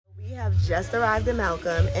have just arrived in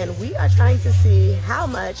Malcolm, and we are trying to see how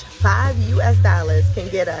much $5 US can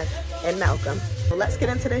get us in Malcolm. So let's get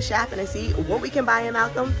into this shopping and see what we can buy in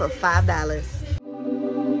Malcolm for $5.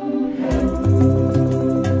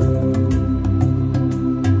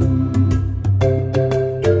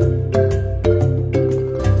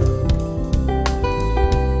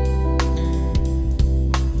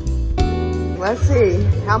 Let's see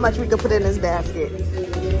how much we could put in this basket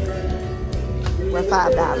for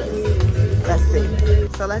 $5. Let's see.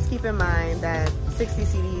 So let's keep in mind that 60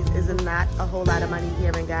 CDs is not a whole lot of money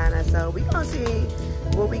here in Ghana. So we're gonna see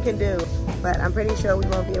what we can do. But I'm pretty sure we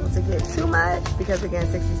won't be able to get too much because again,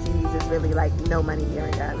 60 CDs is really like no money here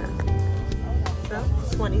in Ghana. So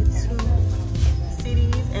 22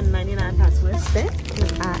 CDs and 99 pesos spent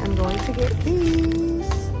because I am going to get these.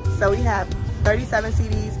 So we have 37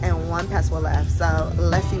 CDs and 1 peso left. So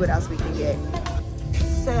let's see what else we can get.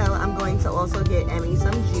 So I'm going to also get Emmy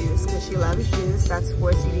some juice because she loves juice. That's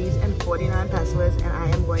 4 CDs and 49 pesos, and I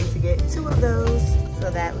am going to get 2 of those.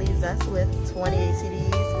 So that leaves us with 28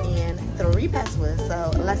 CDs and 3 pesos.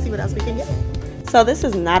 So let's see what else we can get. So this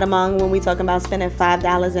is not among when we talking about spending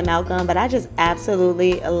 $5 in Malcolm, but I just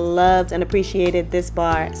absolutely loved and appreciated this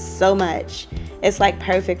bar so much. It's like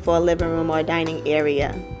perfect for a living room or dining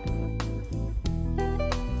area.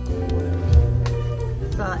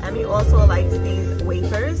 So Emmy also likes these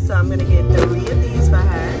wafers, so I'm gonna get 3 of these for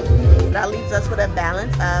her. That leaves us with a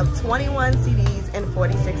balance of 21 CDs and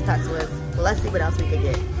 46 pesos. Let's see what else we can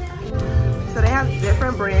get. So they have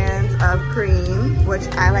different brands of cream, which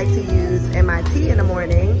I like to use in my tea in the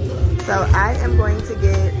morning. So I am going to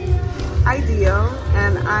get Ideal,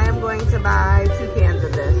 and I am going to buy 2 cans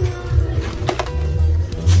of this.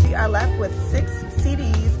 We are left with 6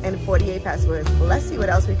 CDs and 48 pesos. Let's see what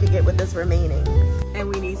else we could get with this remaining. And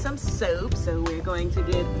we need some soap, so we're going to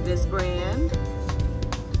get this brand,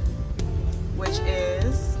 which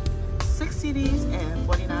is 6 CDs and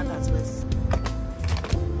 49 pesos.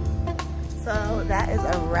 So that is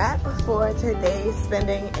a wrap for today's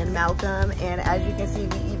spending in Malcolm, and as you can see,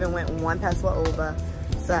 we even went 1 peso over.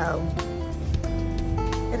 So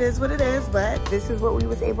it is what it is, but this is what we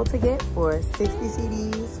was able to get for 60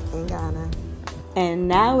 CDs in Ghana. And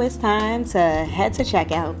now it's time to head to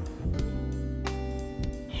checkout.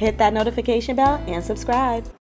 Hit that notification bell and subscribe.